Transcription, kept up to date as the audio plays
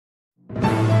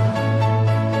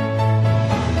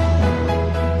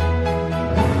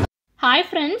Hi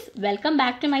friends, welcome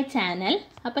back to my channel.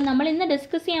 അപ്പോൾ നമ്മൾ ഇന്ന്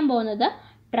ഡിസ്കസ് ചെയ്യാൻ പോകുന്നത്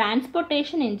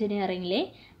ട്രാൻസ്പോർട്ടേഷൻ എഞ്ചിനീയറിംഗിലെ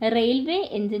റെയിൽവേ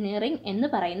എഞ്ചിനീയറിംഗ് എന്ന്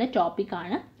പറയുന്ന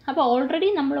ടോപ്പിക്കാണ്. അപ്പോൾ ഓൾറെഡി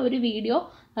നമ്മൾ ഒരു വീഡിയോ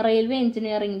റെയിൽവേ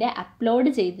എഞ്ചിനീയറിംഗിൻ്റെ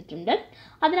അപ്ലോഡ് ചെയ്തിട്ടുണ്ട്.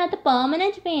 അതിനകത്ത്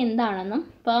പെർമനൻറ്റ് വേ എന്താണെന്നും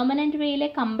പെർമനൻറ്റ് വേയിലെ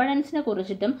കമ്പണൻസിനെ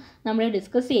കുറിച്ചിട്ടും നമ്മൾ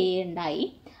ഡിസ്കസ് ചെയ്യുകയുണ്ടായി.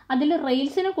 അതിൽ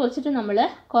റെയിൽസിനെ കുറിച്ചിട്ട് നമ്മൾ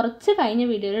കുറച്ച് കഴിഞ്ഞ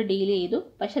വീഡിയോയിൽ ഡീൽ ചെയ്തു,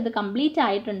 പക്ഷെ അത് കംപ്ലീറ്റ്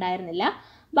ആയിട്ടുണ്ടായിരുന്നില്ല.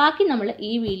 ബാക്കി നമ്മൾ ഈ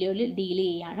വീഡിയോയിൽ ഡീൽ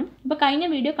ചെയ്യുകയാണ്. അപ്പോൾ കഴിഞ്ഞ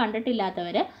വീഡിയോ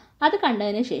കണ്ടിട്ടില്ലാത്തവർ അത്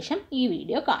കണ്ടതിന് ശേഷം ഈ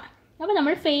വീഡിയോ കാണും. അപ്പോൾ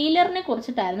നമ്മൾ ഫെയിലറിനെ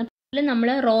കുറിച്ചിട്ടായിരുന്നു. നമ്മൾ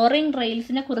റോറിംഗ്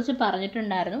റെയിൽസിനെ കുറിച്ച്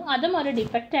പറഞ്ഞിട്ടുണ്ടായിരുന്നു. അതും ഒരു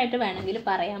ഡിഫക്റ്റ് ആയിട്ട് വേണമെങ്കിൽ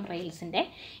പറയാം റെയിൽസിൻ്റെ.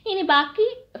 ഇനി ബാക്കി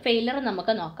ഫെയിലർ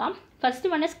നമുക്ക് നോക്കാം. First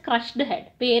one is crushed head.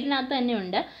 പേരിനകത്ത്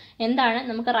തന്നെയുണ്ട്. എന്താണ്,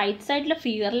 നമുക്ക് റൈറ്റ് സൈഡിലെ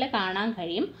ഫിഗറിൽ കാണാൻ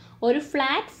കഴിയും. ഒരു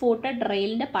ഫ്ലാറ്റ് ഫൂട്ടഡ്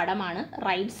റെയിലിൻ്റെ പടമാണ്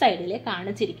റൈറ്റ് സൈഡിൽ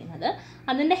കാണിച്ചിരിക്കുന്നത്.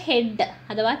 അതിൻ്റെ ഹെഡ്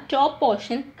അഥവാ ടോപ്പ്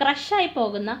പോർഷൻ ക്രഷായി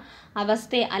പോകുന്ന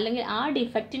അവസ്ഥയെ അല്ലെങ്കിൽ ആ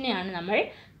ഡിഫക്റ്റിനെയാണ് നമ്മൾ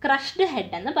ക്രഷ്ഡ്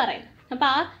ഹെഡ് എന്ന് പറയുന്നത്. അപ്പോൾ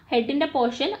ആ ഹെഡിൻ്റെ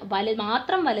പോർഷൻ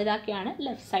മാത്രം വലുതാക്കിയാണ്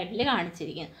ലെഫ്റ്റ് സൈഡിൽ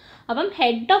കാണിച്ചിരിക്കുന്നത്. അപ്പം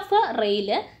ഹെഡ് ഓഫ് എ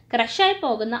റെയില് ക്രഷായി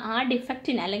പോകുന്ന ആ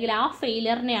ഡിഫക്റ്റിനെ അല്ലെങ്കിൽ ആ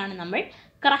ഫെയിലറിനെയാണ് നമ്മൾ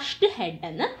ക്രഷ്ഡ് ഹെഡ്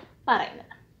എന്ന്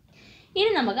പറയുന്നത്. ഇനി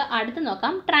നമുക്ക് അടുത്ത്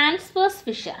നോക്കാം ട്രാൻസ്വേഴ്സ്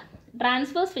ഫിഷർ.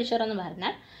 ട്രാൻസ്വേഴ്സ് ഫിഷർ എന്ന്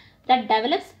പറഞ്ഞാൽ that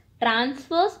develops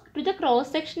transverse to the cross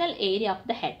sectional area of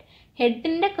the head.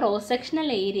 ഹെഡിൻ്റെ cross sectional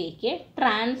ഏരിയയ്ക്ക്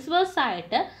transverse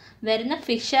ആയിട്ട് വരുന്ന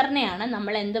ഫിഷറിനെയാണ്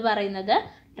നമ്മൾ എന്ത് പറയുന്നത്,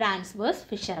 ട്രാൻസ്വേഴ്സ്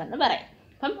ഫിഷർ എന്ന് പറയും.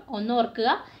 അപ്പം ഒന്ന്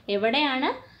ഓർക്കുക, എവിടെയാണ്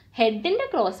ഹെഡിൻ്റെ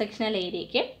ക്രോസ് സെക്ഷണൽ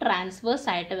ഏരിയയ്ക്ക് ട്രാൻസ്വേഴ്സ്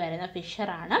ആയിട്ട് വരുന്ന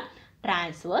ഫിഷറാണ്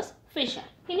ട്രാൻസ്വേഴ്സ് ഫിഷർ.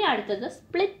 ഇനി അടുത്തത്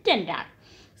സ്പ്ലിറ്റ് എൻഡ് ആണ്.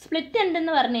 സ്പ്ലിറ്റ് എൻഡ്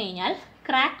എന്ന് പറഞ്ഞു കഴിഞ്ഞാൽ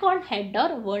crack on head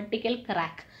or vertical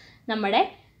crack. നമ്മുടെ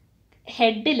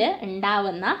ഹെഡിൽ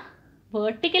ഉണ്ടാവുന്ന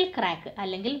വേർട്ടിക്കൽ ക്രാക്ക്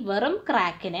അല്ലെങ്കിൽ വെറും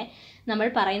ക്രാക്കിനെ നമ്മൾ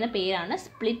പറയുന്ന പേരാണ്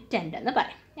സ്പ്ലിറ്റ് എൻഡ് എന്ന്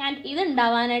പറയും. ആൻഡ് ഇത്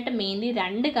ഉണ്ടാവാനായിട്ട് മെയിൻലി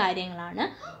രണ്ട് കാര്യങ്ങളാണ്.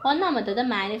 ഒന്നാമത്തത്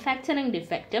മാനുഫാക്ചറിങ്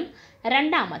ഡിഫക്റ്റും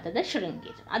രണ്ടാമത്തത്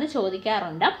ഷ്രിങ്കേജും. അത്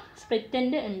ചോദിക്കാറുണ്ട്. സ്പ്ലിറ്റ്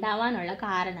എൻഡ് ഉണ്ടാവാനുള്ള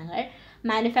കാരണങ്ങൾ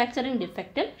മാനുഫാക്ചറിങ്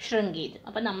ഡിഫക്റ്റും ഷ്രിങ്കേജും.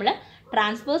 അപ്പോൾ നമ്മൾ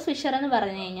ട്രാൻസ്വേഴ്സ് ഫിഷർ എന്ന്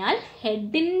പറഞ്ഞു കഴിഞ്ഞാൽ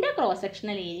ഹെഡിൻ്റെ ക്രോസ്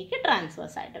സെക്ഷണൽ ഏരിയയ്ക്ക്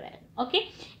ട്രാൻസ്വേഴ്സ് ആയിട്ട് വരുന്നു. ഓക്കെ,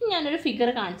 ഞാനൊരു ഫിഗർ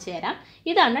കാണിച്ചു തരാം.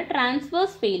 ഇതാണ്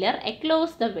ട്രാൻസ്വേഴ്സ് ഫെയിലിയർ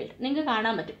അക്ലോസ് ദ വെൽഡ്. നിങ്ങൾക്ക്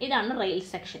കാണാൻ പറ്റും. ഇതാണ് റെയിൽ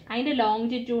സെക്ഷൻ. അതിൻ്റെ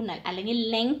ലോങ്ജിറ്റ്യൂഡിനൽ അല്ലെങ്കിൽ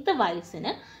ലെങ്ത്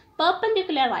വൈസിന്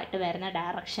പെർപെൻഡിക്കുലർ ആയിട്ട് വരുന്ന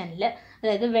ഡയറക്ഷനിൽ,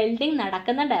 അതായത്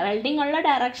വെൽഡിംഗ് ഉള്ള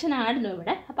ഡയറക്ഷൻ ആയിരുന്നു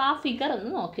ഇവിടെ. അപ്പോൾ ആ ഫിഗർ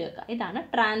ഒന്ന് നോക്കി വെക്കുക. ഇതാണ്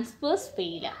ട്രാൻസ്വേഴ്സ്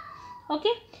ഫെയിലിയർ.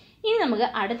 ഓക്കെ, ഇനി നമുക്ക്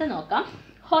അടുത്ത് നോക്കാം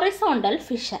ഹൊറിസോണ്ടൽ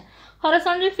ഫിഷർ.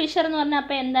 ഹൊറിസോണ്ടൽ ഫിഷർ എന്ന് പറഞ്ഞാൽ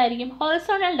അപ്പോൾ എന്തായിരിക്കും,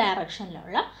 ഹൊറിസോണ്ടൽ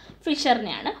ഡയറക്ഷനിലുള്ള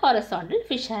ഫിഷറിനെയാണ് ഹൊറിസോണ്ടൽ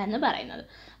ഫിഷർ എന്ന് പറയുന്നത്.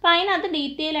 അപ്പോൾ അതിനകത്ത്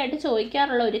ഡീറ്റെയിൽ ആയിട്ട്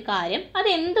ചോദിക്കാറുള്ള ഒരു കാര്യം, അത്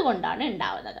എന്തുകൊണ്ടാണ്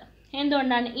ഉണ്ടാവുന്നത്,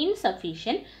 എന്തുകൊണ്ടാണ്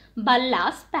ഇൻസഫീഷ്യൻറ്റ്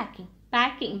ബല്ലാസ്റ്റ്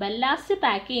ബല്ലാസ്റ്റ്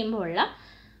പാക്ക് ചെയ്യുമ്പോൾ ഉള്ള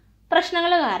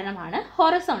പ്രശ്നങ്ങൾ കാരണമാണ്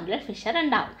ഹൊറിസോണ്ടൽ ഫിഷർ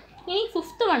ഉണ്ടാവുന്നത്. ഇനി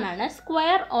fifth വണ്ണാണ്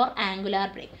square or angular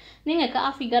break. നിങ്ങൾക്ക് ആ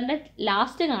ഫിഗറിൻ്റെ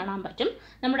ലാസ്റ്റ് കാണാൻ പറ്റും.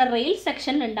 നമ്മുടെ റെയിൽ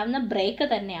സെക്ഷനിൽ ഉണ്ടാകുന്ന ബ്രേക്ക്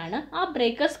തന്നെയാണ്. ആ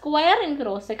break square in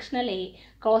cross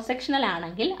sectional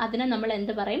ആണെങ്കിൽ അതിനെ നമ്മൾ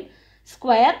എന്ത് പറയും,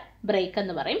 സ്ക്വയർ ബ്രേക്ക്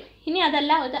എന്ന് പറയും. ഇനി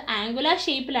അതല്ല ഇത് ആംഗുലാർ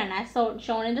ഷേപ്പിലാണ്, as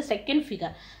shown in the second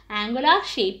figure, angular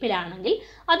ഷേപ്പിലാണെങ്കിൽ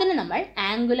അതിന് നമ്മൾ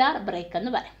ആംഗുലാർ ബ്രേക്ക്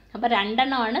എന്ന് പറയും. അപ്പോൾ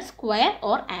രണ്ടെണ്ണമാണ് സ്ക്വയർ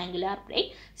ഓർ ആംഗുലാർ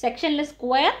ബ്രേക്ക്. സെക്ഷനിൽ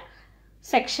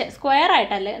സ്ക്വയർ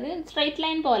ആയിട്ടല്ലേ, അത് സ്ട്രെയിറ്റ്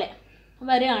ലൈൻ പോലെ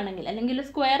വരികയാണെങ്കിൽ അല്ലെങ്കിൽ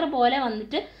സ്ക്വയർ പോലെ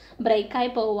വന്നിട്ട് ബ്രേക്കായി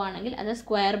പോവുകയാണെങ്കിൽ അത്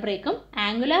സ്ക്വയർ ബ്രേക്കും,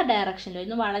 ആംഗുലാർ ഡയറക്ഷനിൽ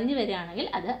ഒന്ന് വളഞ്ഞു വരികയാണെങ്കിൽ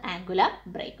അത് ആംഗുലാർ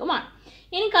ബ്രേക്കുമാണ്.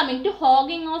 ഇനി coming to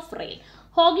hogging of rail.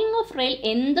 Hogging of rail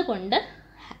എന്തുകൊണ്ട്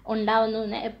ഉണ്ടാവുന്നു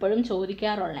എന്ന് എപ്പോഴും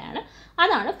ചോദിക്കാറുള്ളതാണ്.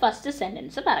 അതാണ് ഫസ്റ്റ്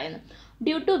സെൻറ്റൻസ് പറയുന്നത്.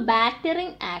 Due to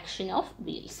battering action of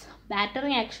wheels.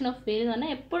 Battering action of wheel എന്ന്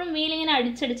പറഞ്ഞാൽ എപ്പോഴും വീൽ ഇങ്ങനെ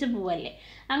അടിച്ചടിച്ച് പോവല്ലേ,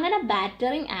 അങ്ങനെ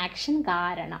ബാറ്ററിങ് ആക്ഷൻ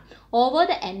കാരണം over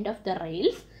the end of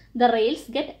the rails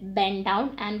get bend down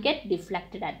and get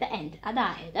deflected at the end.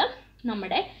 അതായത്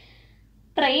നമ്മുടെ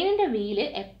ട്രെയിനിൻ്റെ വീല്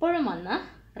എപ്പോഴും വന്ന്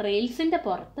റെയിൽസിൻ്റെ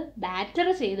പുറത്ത് ബാറ്റർ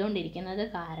ചെയ്തുകൊണ്ടിരിക്കുന്നത്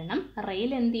കാരണം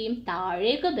റെയിൽ എന്ത് ചെയ്യും,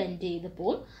 താഴേക്ക് ബെൻഡ് ചെയ്ത്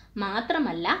പോവും.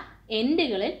 മാത്രമല്ല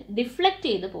എൻഡുകളിൽ ഡിഫ്ലക്റ്റ്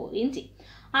ചെയ്ത് പോവുകയും ചെയ്യും.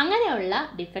 അങ്ങനെയുള്ള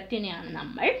ഡിഫക്റ്റിനെയാണ്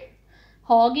നമ്മൾ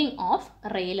ഹോഗിങ് ഓഫ്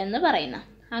റെയിൽ എന്ന് പറയുന്നത്.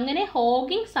 അങ്ങനെ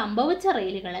ഹോഗിങ് സംഭവിച്ച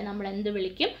റെയിലുകളെ നമ്മൾ എന്ത്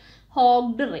വിളിക്കും,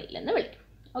 ഹോഗ്ഡ് റെയിൽ എന്ന് വിളിക്കും.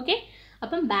 ഓക്കെ,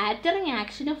 അപ്പം ബാറ്ററിങ്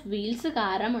ആക്ഷൻ ഓഫ് വീൽസ്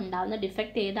കാരണം ഉണ്ടാകുന്ന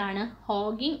ഡിഫക്റ്റ് ഏതാണ്,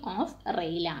 ഹോഗിങ് ഓഫ്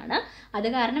റെയിലാണ്. അത്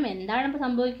കാരണം എന്താണ് ഇപ്പോൾ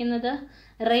സംഭവിക്കുന്നത്,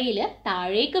 റെയില്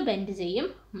താഴേക്ക് ബെൻഡ് ചെയ്യും,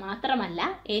 മാത്രമല്ല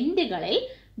എൻഡുകളിൽ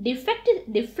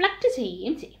ഡിഫ്ലക്റ്റ്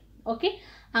ചെയ്യുകയും ചെയ്യും. ഓക്കെ,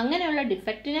 അങ്ങനെയുള്ള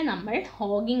ഡിഫക്റ്റിനെ നമ്മൾ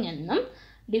ഹോഗിങ് എന്നും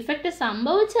ഡിഫക്റ്റ്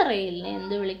സംഭവിച്ച റെയിലിനെ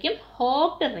എന്ത് വിളിക്കും,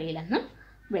 ഹോഗ്ഡ് റെയിൽ എന്നും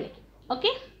വിളിക്കും. ഓക്കെ,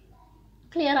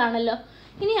 ക്ലിയർ ആണല്ലോ.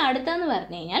 ഇനി അടുത്തെന്ന്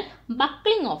പറഞ്ഞു കഴിഞ്ഞാൽ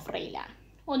ബക്ലിംഗ് ഓഫ് റെയിലാണ്.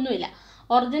 ഒന്നുമില്ല,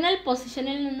 ഒറിജിനൽ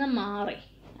പൊസിഷനിൽ നിന്ന് മാറി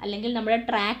അല്ലെങ്കിൽ നമ്മുടെ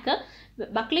track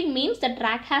buckling means the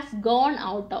track has gone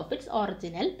out of its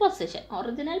original position.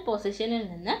 Original പൊസിഷനിൽ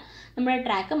നിന്ന് നമ്മുടെ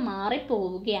ട്രാക്ക്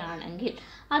മാറിപ്പോവുകയാണെങ്കിൽ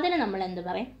അതിന് നമ്മൾ എന്ത്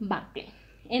പറയും? ബക്ലിംഗ്.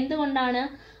 എന്തുകൊണ്ടാണ്?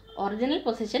 ഒറിജിനൽ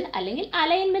പൊസിഷൻ അല്ലെങ്കിൽ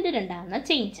അലൈൻമെൻറ്റിൽ ഉണ്ടാകുന്ന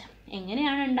ചേഞ്ച്.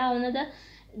 എങ്ങനെയാണ് ഉണ്ടാവുന്നത്?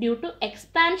 Due to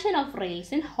expansion of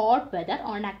rails in hot weather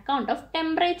on account of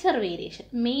temperature variation.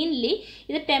 Mainly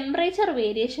ഇത് ടെമ്പറേച്ചർ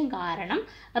വേരിയേഷൻ കാരണം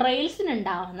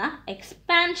റെയിൽസിനുണ്ടാവുന്ന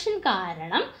എക്സ്പാൻഷൻ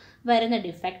കാരണം വരുന്ന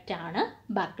ഡിഫക്റ്റാണ്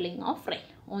ബക്ലിംഗ് ഓഫ് റെയിൽ.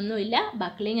 ഒന്നുമില്ല,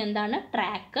 ബക്ലിംഗ് എന്താണ്?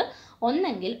 ട്രാക്ക്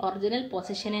ഒന്നെങ്കിൽ ഒറിജിനൽ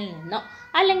പൊസിഷനിൽ നിന്നോ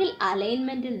അല്ലെങ്കിൽ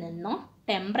അലൈൻമെൻറ്റിൽ നിന്നോ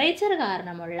ടെമ്പറേച്ചർ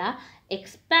കാരണമുള്ള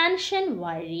എക്സ്പാൻഷൻ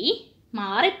വഴി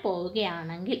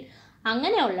മാറിപ്പോവുകയാണെങ്കിൽ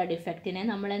അങ്ങനെയുള്ള ഡിഫക്റ്റിനെ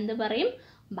നമ്മൾ എന്ത് പറയും?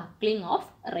 ബക്ലിംഗ് ഓഫ്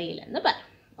റെയിൽ എന്ന് പറയും.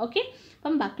 ഓക്കെ,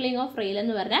 അപ്പം ബക്ലിംഗ് ഓഫ് റെയിൽ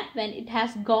എന്ന് പറഞ്ഞാൽ when it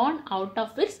has gone out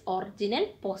of its original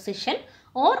position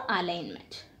or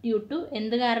alignment due to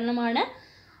എന്ത് കാരണമാണ്?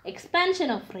 Expansion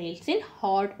of rails in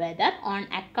hot weather on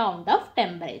account of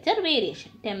temperature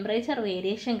variation. Temperature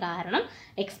variation കാരണം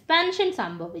expansion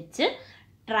സംഭവിച്ച്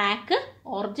track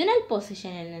original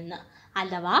പൊസിഷനിൽ നിന്ന്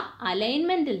അഥവാ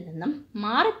അലൈൻമെൻറ്റിൽ നിന്നും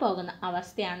മാറിപ്പോകുന്ന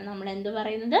അവസ്ഥയാണ് നമ്മൾ എന്ത്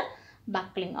പറയുന്നത്?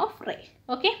 Buckling of rail.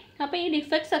 ഓക്കെ, അപ്പോൾ ഈ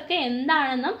ഡിഫക്ട്സ് ഒക്കെ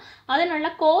എന്താണെന്നും അതിനുള്ള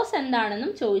കോസ്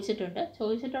എന്താണെന്നും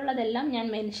ചോദിച്ചിട്ടുള്ളതെല്ലാം ഞാൻ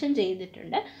മെൻഷൻ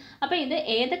ചെയ്തിട്ടുണ്ട്. അപ്പോൾ ഇത്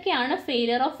ഏതൊക്കെയാണ്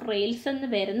ഫെയിലിയർ ഓഫ് റെയിൽസ് എന്ന്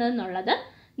വരുന്നതെന്നുള്ളത്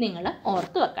നിങ്ങൾ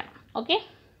ഓർത്ത് വെക്കണം. ഓക്കെ,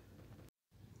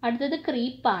 അടുത്തത്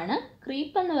ക്രീപ്പാണ്.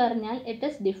 ക്രീപ്പ് എന്ന് പറഞ്ഞാൽ it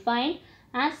is defined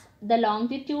as the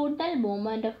longitudinal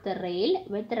movement of the rail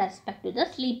with respect to the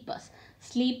sleepers.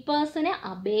 സ്ലീപ്പേഴ്സിനെ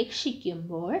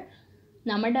അപേക്ഷിക്കുമ്പോൾ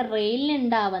നമ്മുടെ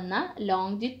റെയിലിനുണ്ടാവുന്ന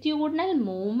ലോങ്ജിറ്റ്യൂഡിനൽ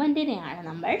മൂവ്മെൻറ്റിനെയാണ്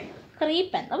നമ്മൾ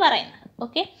ക്രീപ്പ് എന്ന് പറയുന്നത്.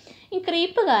 ഓക്കെ, ഈ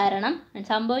ക്രീപ്പ് കാരണം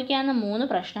സംഭവിക്കാവുന്ന 3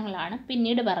 പ്രശ്നങ്ങളാണ്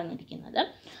പിന്നീട് പറഞ്ഞിരിക്കുന്നത്.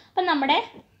 അപ്പം നമ്മുടെ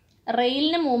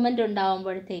റെയിലിന് മൂവ്മെൻറ്റ്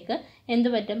ഉണ്ടാകുമ്പോഴത്തേക്ക് എന്ത്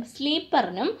പറ്റും?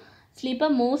 സ്ലീപ്പർ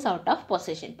മൂവ്സ് ഔട്ട് ഓഫ്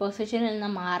പൊസിഷനിൽ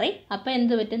നിന്ന് മാറി. അപ്പോൾ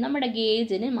എന്ത് പറ്റും? നമ്മുടെ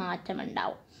ഗേജിന് മാറ്റം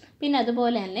ഉണ്ടാവും. പിന്നെ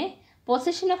അതുപോലെ തന്നെ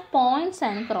position of points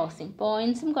and crossing.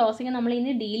 പോയിൻറ്റ്സും ക്രോസിങ്ങും നമ്മൾ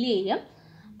ഇനി ഡീൽ ചെയ്യും.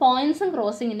 പോയിൻറ്റ്സും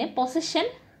ക്രോസിങ്ങിൻ്റെ പൊസിഷൻ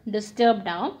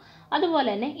ഡിസ്റ്റർബ്ഡ് ആവും. അതുപോലെ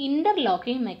തന്നെ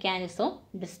ഇൻ്റർലോക്കിംഗ് മെക്കാനിസവും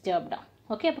ഡിസ്റ്റർബ്ഡ് ആവും.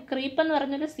 ഓക്കെ, അപ്പോൾ ക്രീപ്പ് എന്ന്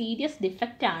പറഞ്ഞൊരു സീരിയസ്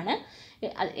ഡിഫക്റ്റ് ആണ്.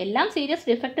 എല്ലാം സീരിയസ്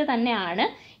ഡിഫക്റ്റ് തന്നെയാണ്.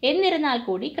 എന്നിരുന്നാൽ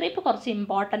കൂടി ക്രീപ്പ് കുറച്ച്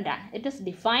ഇമ്പോർട്ടൻ്റ് ആണ്. It is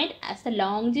defined as A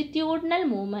longitudinal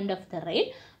movement of the rail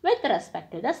with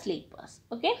respect to the sleepers.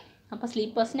 Okay, അപ്പോൾ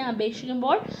സ്ലീപ്പേഴ്സിനെ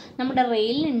അപേക്ഷിക്കുമ്പോൾ നമ്മുടെ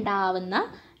റെയിലിനുണ്ടാവുന്ന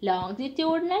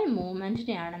ലോങ്ജിറ്റ്യൂഡിനൽ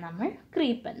മൂവ്മെൻറ്റിനെയാണ് നമ്മൾ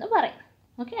ക്രീപ്പ് എന്ന് പറയുന്നത്.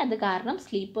 ഓക്കെ, അത് കാരണം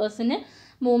സ്ലീപ്പേഴ്സിന്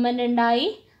മൂവ്മെൻറ്റ് ഉണ്ടായി,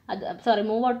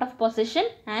 move out of position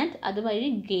and അതുവഴി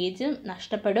ഗേജ്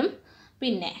നഷ്ടപ്പെടും.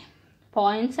 പിന്നെ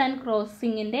പോയിൻറ്റ്സ് ആൻഡ്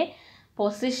ക്രോസിങ്ങിൻ്റെ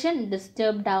പൊസിഷൻ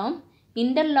ഡിസ്റ്റർബ്ഡ് ആവും.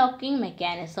 ഇൻ്റർലോക്കിംഗ്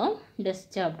മെക്കാനിസവും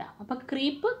ഡിസ്റ്റർബ്ഡ് ആവും. അപ്പോൾ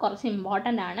ക്രീപ്പ് കുറച്ച്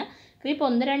ഇമ്പോർട്ടൻ്റ് ആണ്. ക്രീപ്പ്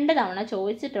 1-2 തവണ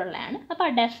ചോദിച്ചിട്ടുള്ളതാണ്. അപ്പോൾ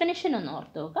ആ ഡെഫിനിഷൻ ഒന്ന്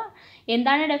ഓർത്ത് നോക്കുക.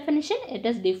 എന്താണ് definition? It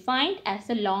is defined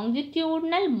as A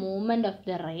longitudinal movement of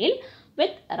the rail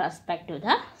with respect to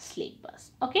the sleepers.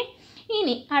 Okay,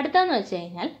 ഇനി അടുത്തതെന്ന് വെച്ച്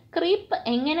കഴിഞ്ഞാൽ ക്രീപ്പ്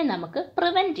എങ്ങനെ നമുക്ക്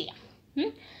പ്രിവെൻറ്റ് ചെയ്യാം?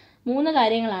 3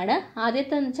 കാര്യങ്ങളാണ്.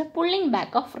 ആദ്യത്തേന്ന് വെച്ചാൽ pulling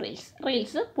back of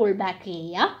rails pull back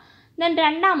ചെയ്യുക. ദെൻ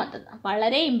രണ്ടാമത്തത്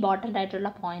വളരെ ഇമ്പോർട്ടൻ്റ് ആയിട്ടുള്ള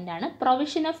പോയിൻ്റാണ്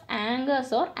provision of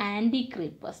anchors or anti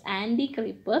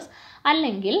creepers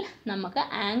അല്ലെങ്കിൽ നമുക്ക്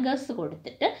ആങ്കേഴ്സ്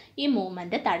കൊടുത്തിട്ട് ഈ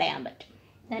മൂവ്മെൻറ്റ് തടയാൻ പറ്റും.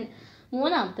 ദെൻ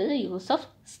മൂന്നാമത്തത് യൂസ് ഓഫ്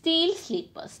സ്റ്റീൽ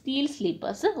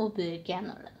സ്ലീപ്പേഴ്സ് ഉപയോഗിക്കുക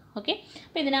എന്നുള്ളത്. ഓക്കെ,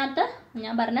 അപ്പോൾ ഇതിനകത്ത്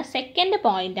ഞാൻ പറഞ്ഞ സെക്കൻഡ്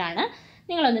പോയിൻ്റാണ്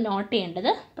നിങ്ങളൊന്ന് നോട്ട്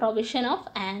ചെയ്യേണ്ടത്. പ്രൊവിഷൻ ഓഫ്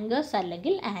ആങ്കേഴ്സ്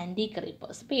അല്ലെങ്കിൽ ആൻറ്റി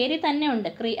ക്രീപ്പേഴ്സ്. പേരിൽ തന്നെ ഉണ്ട്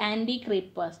ആൻറ്റി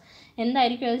ക്രീപ്പേഴ്സ്.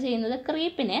 എന്തായിരിക്കും അത് ചെയ്യുന്നത്?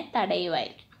 ക്രീപ്പിനെ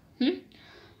തടയുമായിരിക്കും.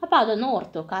 അപ്പോൾ അതൊന്ന്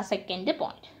ഓർത്ത് നോക്കുക. ആ സെക്കൻഡ്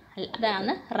പോയിന്റ്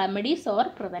അതാണ് remedies or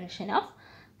prevention of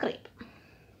creep.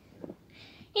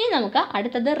 ഇനി നമുക്ക്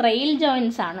അടുത്തത് റെയിൽ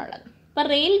ജോയിൻറ്റ്സ് ആണുള്ളത്. അപ്പോൾ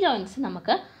റെയിൽ ജോയിൻറ്റ്സ്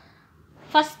നമുക്ക്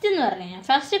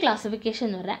ഫസ്റ്റ് ക്ലാസിഫിക്കേഷൻ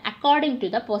എന്ന് പറഞ്ഞാൽ according to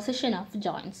the position of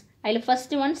joints. അതിൽ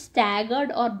first one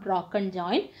staggered or broken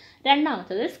joint,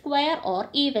 രണ്ടാമത്തത് സ്ക്വയർ ഓർ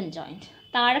ഈവൻ ജോയിൻറ്റ്.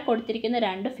 താഴെ കൊടുത്തിരിക്കുന്ന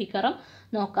 2 ഫിഗറും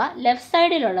നോക്കുക. Left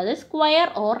സൈഡിലുള്ളത് square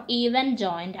or even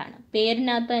joint ആണ്.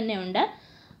 പേരിനകത്ത് തന്നെ ഉണ്ട്.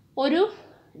 ഒരു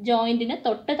ജോയിൻറ്റിന്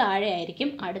തൊട്ട് താഴെ ആയിരിക്കും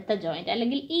അടുത്ത ജോയിൻറ്റ്,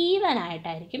 അല്ലെങ്കിൽ ഈവൻ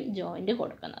ആയിട്ടായിരിക്കും ജോയിൻറ്റ്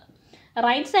കൊടുക്കുന്നത്.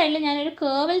 റൈറ്റ് സൈഡിൽ ഞാനൊരു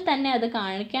കേർവിൽ തന്നെ അത്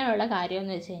കാണിക്കാനുള്ള കാര്യം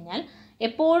എന്ന് വെച്ച് കഴിഞ്ഞാൽ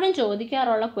എപ്പോഴും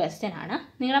ചോദിക്കാറുള്ള ക്വസ്റ്റ്യൻ ആണ്.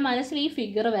 നിങ്ങളുടെ മനസ്സിൽ ഈ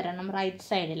ഫിഗർ വരണം. റൈറ്റ്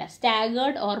സൈഡിൽ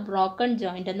സ്റ്റാഗേർഡ് ഓർ ബ്രോക്കൺ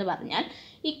ജോയിൻ്റ് എന്ന് പറഞ്ഞാൽ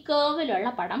ഈ കേർവിലുള്ള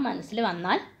പടം മനസ്സിൽ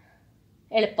വന്നാൽ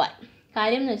എളുപ്പമായി.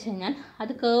 കാര്യം എന്ന് വെച്ച് കഴിഞ്ഞാൽ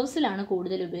അത് കേർവ്സിലാണ്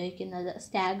കൂടുതൽ ഉപയോഗിക്കുന്നത്.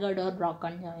 സ്റ്റാഗേർഡ് ഓർ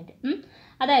ബ്രോക്കൺ ജോയിൻറ്റ്,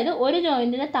 അതായത് ഒരു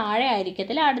ജോയിൻറ്റിന് താഴെ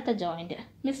ആയിരിക്കത്തില്ല അടുത്ത ജോയിൻറ്റ്,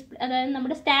 അതായത്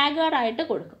നമ്മുടെ സ്റ്റാഗേർഡ് ആയിട്ട്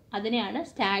കൊടുക്കും. അതിനെയാണ്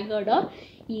സ്റ്റാഗേർഡ് ഓർ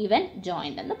ഈവൻ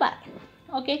ജോയിൻറ്റ് എന്ന് പറയുന്നത്.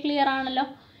 ഓക്കെ, ക്ലിയർ ആണല്ലോ.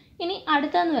 ഇനി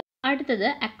അടുത്തെന്ന് അടുത്തത്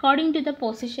according to the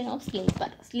position of sleeper.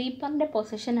 സ്ലീപ്പറിൻ്റെ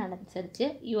position അനുസരിച്ച്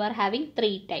you are having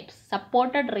 3 types: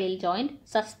 supported rail joint,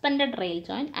 suspended rail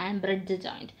joint and bridge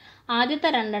joint.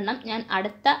 ആദ്യത്തെ രണ്ടെണ്ണം ഞാൻ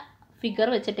അടുത്ത ഫിഗർ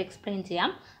വെച്ചിട്ട് എക്സ്പ്ലെയിൻ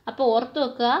ചെയ്യാം. അപ്പോൾ ഓർത്ത്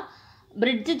വെക്കുക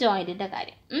ബ്രിഡ്ജ് ജോയിൻറ്റിൻ്റെ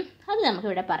കാര്യം. അത്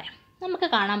നമുക്കിവിടെ പറയാം. നമുക്ക്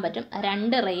കാണാൻ പറ്റും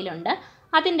 2 റെയിലുണ്ട്,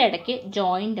 അതിൻ്റെ ഇടയ്ക്ക്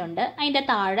ജോയിൻ്റ് ഉണ്ട്, അതിൻ്റെ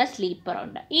താഴെ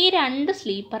സ്ലീപ്പറുണ്ട്. ഈ 2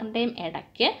 സ്ലീപ്പറിൻ്റെയും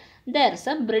ഇടയ്ക്ക് ദർസ്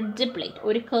എ ബ്രിഡ്ജ് പ്ലേറ്റ്,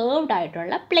 ഒരു കേർവ്ഡ്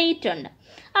ആയിട്ടുള്ള പ്ലേറ്റ് ഉണ്ട്.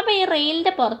 അപ്പോൾ ഈ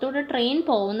റെയിലിൻ്റെ പുറത്തൂടെ ട്രെയിൻ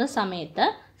പോകുന്ന സമയത്ത്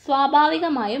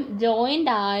സ്വാഭാവികമായും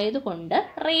ജോയിൻ്റ് ആയതുകൊണ്ട്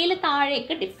റെയിൽ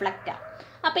താഴേക്ക് ഡിഫ്ലക്റ്റ് ആവും.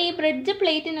 അപ്പോൾ ഈ ബ്രിഡ്ജ്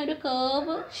പ്ലേറ്റിനൊരു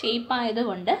കേർവ് ഷേപ്പ്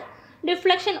ആയതുകൊണ്ട്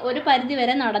ഡിഫ്ലക്ഷൻ ഒരു പരിധി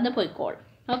വരെ നടന്നു പോയിക്കോളും.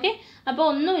 ഓക്കെ, അപ്പോൾ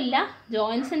ഒന്നുമില്ല,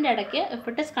 ജോയിൻസിൻ്റെ ഇടയ്ക്ക് if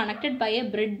it is connected by A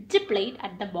bridge plate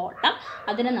at the bottom,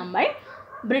 അതിന് നമ്മൾ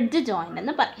ബ്രിഡ്ജ് ജോയിൻ്റ്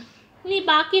എന്ന് പറയും. ഇനി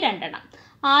ബാക്കി രണ്ടെണ്ണം.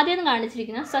 ആദ്യം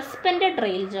കാണിച്ചിരിക്കുന്ന സസ്പെൻഡഡ്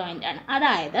റെയിൽ ജോയിൻ്റ് ആണ്.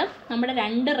 അതായത് നമ്മുടെ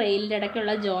 2 റെയിലിൻ്റെ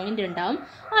ഇടയ്ക്കുള്ള ജോയിൻ്റ് ഉണ്ടാവും.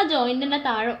 ആ ജോയിൻറ്റിൻ്റെ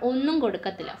താഴെ ഒന്നും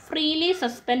കൊടുക്കത്തില്ല, ഫ്രീലി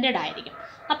സസ്പെൻഡഡ് ആയിരിക്കും.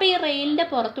 അപ്പോൾ ഈ റെയിലിൻ്റെ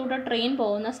പുറത്തൂടെ ട്രെയിൻ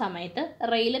പോകുന്ന സമയത്ത്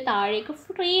റെയിൽ താഴേക്ക്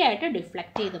ഫ്രീ ആയിട്ട്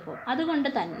ഡിഫ്ലക്റ്റ് ചെയ്ത് പോകും. അതുകൊണ്ട്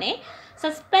തന്നെ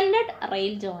സസ്പെൻഡഡ്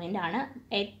റെയിൽ ജോയിൻ്റ് ആണ്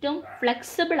ഏറ്റവും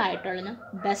ഫ്ലെക്സിബിൾ ആയിട്ടുള്ളതും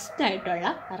ബെസ്റ്റ് ആയിട്ടുള്ള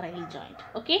റെയിൽ ജോയിൻറ്റ്.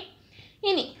 ഓക്കെ,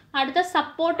 ഇനി അടുത്ത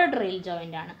സപ്പോർട്ടഡ് റെയിൽ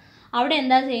ജോയിൻ്റ് ആണ്. അവിടെ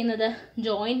എന്താ ചെയ്യുന്നത്?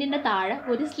 ജോയിൻറ്റിൻ്റെ താഴെ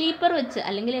ഒരു സ്ലീപ്പർ വെച്ച്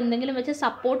അല്ലെങ്കിൽ എന്തെങ്കിലും വെച്ച്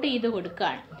സപ്പോർട്ട് ചെയ്ത്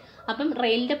കൊടുക്കുകയാണ്. അപ്പം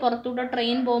റെയിലിൻ്റെ പുറത്തൂടെ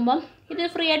ട്രെയിൻ പോകുമ്പം ഇത്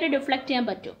ഫ്രീ ആയിട്ട് ഡിഫ്ലക്റ്റ് ചെയ്യാൻ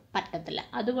പറ്റുമോ? പറ്റത്തില്ല.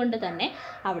 അതുകൊണ്ട് തന്നെ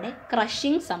അവിടെ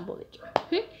ക്രഷിങ് സംഭവിക്കും.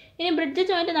 ഇനി ബ്രിഡ്ജ്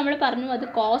ജോയിൻറ്റ് നമ്മൾ പറഞ്ഞു അത്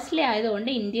കോസ്റ്റ്ലി ആയതുകൊണ്ട്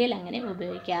ഇന്ത്യയിൽ അങ്ങനെ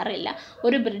ഉപയോഗിക്കാറില്ല.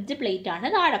 ഒരു ബ്രിഡ്ജ് പ്ലേറ്റാണ്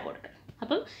താഴെ കൊടുക്കുന്നത്.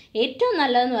 അപ്പം ഏറ്റവും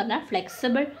നല്ലതെന്ന് പറഞ്ഞാൽ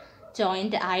ഫ്ലെക്സിബിൾ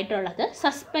ജോയിൻ്റ് ആയിട്ടുള്ളത്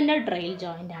സസ്പെൻഡഡ് റെയിൽ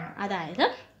ജോയിൻ്റ് ആണ്. അതായത്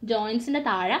ജോയിൻസിൻ്റെ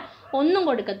താഴെ ഒന്നും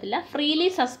കൊടുക്കത്തില്ല, ഫ്രീലി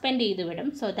സസ്പെൻഡ് ചെയ്ത് വിടും.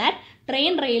 സോ ദാറ്റ്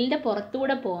ട്രെയിൻ റെയിലിൻ്റെ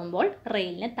പുറത്തൂടെ പോകുമ്പോൾ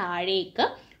റെയിലിന് താഴേക്ക്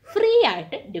ഫ്രീ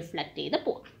ആയിട്ട് ഡിഫ്ലക്റ്റ് ചെയ്ത്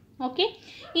പോകും. ഓക്കെ,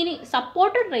 ഇനി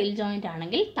സപ്പോർട്ടഡ് റെയിൽ ജോയിൻ്റ്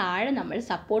ആണെങ്കിൽ താഴെ നമ്മൾ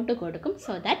സപ്പോർട്ട് കൊടുക്കും.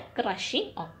 So that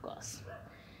crushing occurs.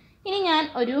 ഇനി ഞാൻ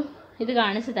ഒരു ഇത്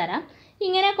കാണിച്ചു തരാം.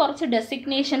 ഇങ്ങനെ കുറച്ച്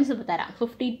ഡെസിഗ്നേഷൻസ് തരാം.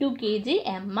 52 kg,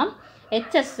 mm,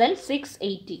 HSL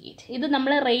 688. ഇത്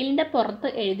നമ്മൾ റെയിലിൻ്റെ പുറത്ത്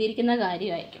എഴുതിയിരിക്കുന്ന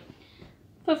കാര്യമായിരിക്കും.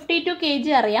 52 kg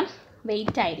അറിയാം,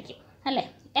 വെയിറ്റ് ആയിരിക്കും അല്ലേ.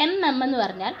 MM എന്ന്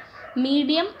പറഞ്ഞാൽ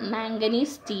മീഡിയം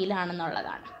മാംഗനീസ്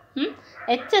സ്റ്റീലാണെന്നുള്ളതാണ്.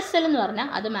 HSL എന്ന് പറഞ്ഞാൽ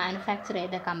അത് മാനുഫാക്ചർ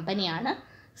ചെയ്ത കമ്പനിയാണ്.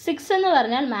 6 എന്ന്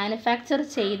പറഞ്ഞാൽ മാനുഫാക്ചർ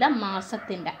ചെയ്ത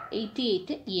മാസത്തിൻ്റെ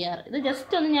 88 ഇയർ. ഇത്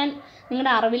ജസ്റ്റ് ഒന്ന് ഞാൻ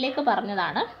നിങ്ങളുടെ അറിവിലേക്ക്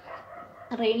പറഞ്ഞതാണ്.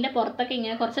 റെയിലിൻ്റെ പുറത്തൊക്കെ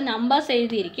ഇങ്ങനെ കുറച്ച് നമ്പേഴ്സ്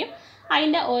എഴുതിയിരിക്കും,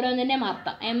 അതിൻ്റെ ഓരോന്നിൻ്റെയും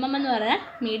അർത്ഥം. MM എന്ന് പറഞ്ഞാൽ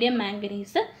medium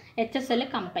manganese, HSL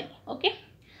company. Okay,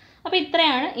 അപ്പോൾ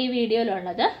ഇത്രയാണ് ഈ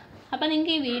വീഡിയോയിലുള്ളത്. അപ്പോൾ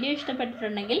നിങ്ങൾക്ക് ഈ വീഡിയോ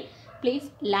ഇഷ്ടപ്പെട്ടിട്ടുണ്ടെങ്കിൽ please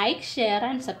like, share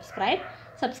and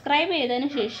subscribe ചെയ്തതിന്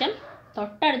ശേഷം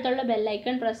തൊട്ടടുത്തുള്ള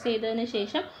ബെല്ലൈക്കൺ പ്രസ് ചെയ്തതിന്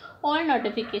ശേഷം ഓൾ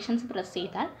നോട്ടിഫിക്കേഷൻസ് പ്രസ്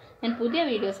ചെയ്താൽ ഞാൻ പുതിയ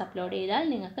വീഡിയോസ് അപ്ലോഡ് ചെയ്താൽ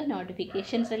നിങ്ങൾക്ക്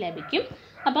നോട്ടിഫിക്കേഷൻസ് ലഭിക്കും.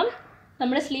 അപ്പം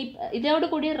നമ്മൾ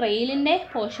ഇതോടുകൂടി റെയിലിൻ്റെ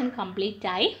പോർഷൻ കംപ്ലീറ്റ്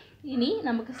ആയി. ഇനി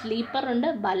നമുക്ക് സ്ലീപ്പർ ഉണ്ട്,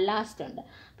 ബല്ലാസ്റ്റ് ഉണ്ട്.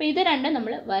 അപ്പോൾ ഇത് രണ്ടും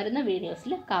നമ്മൾ വരുന്ന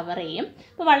വീഡിയോസിൽ കവർ ചെയ്യും.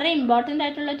 അപ്പോൾ വളരെ ഇമ്പോർട്ടൻ്റ്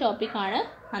ആയിട്ടുള്ള ടോപ്പിക്കാണ്,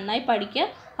 നന്നായി പഠിക്കുക.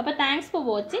 അപ്പോൾ thanks for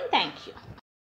watching. Thank you.